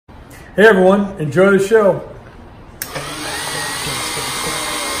Hey everyone, enjoy the show.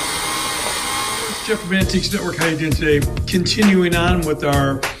 Jeff from Mantiques Network, how you doing today? Continuing on with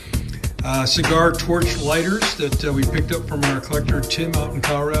our cigar torch lighters that we picked up from our collector Tim out in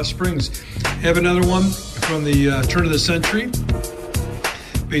Colorado Springs. Have another one from the turn of the century.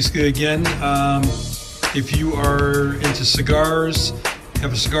 Basically, again, if you are into cigars,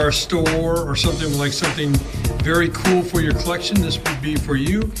 have a cigar store or something like something very cool for your collection, this would be for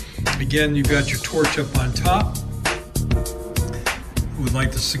you. Again, you've got your torch up on top. Who would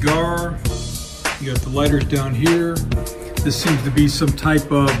like the cigar? You got the lighters down here. This seems to be some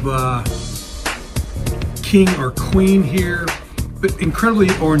type of king or queen here, but incredibly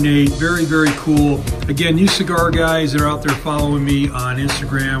ornate, very, very cool. Again, you cigar guys that are out there following me on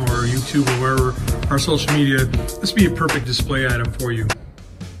Instagram or YouTube or wherever, our social media, this would be a perfect display item for you.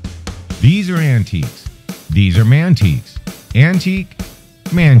 These are antiques. These are Mantiques. Antique,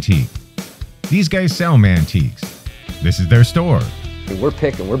 Mantique. These guys sell Mantiques. This is their store.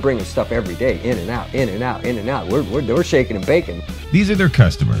 We're bringing stuff every day, in and out, in and out, in and out. We're shaking and baking. These are their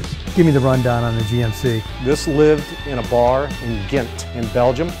customers. Give me the rundown on the GMC. This lived in a bar in Ghent in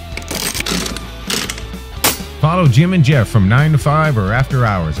Belgium. Follow Jim and Jeff from 9 to 5 or after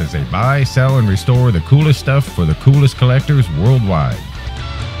hours as they buy, sell, and restore the coolest stuff for the coolest collectors worldwide.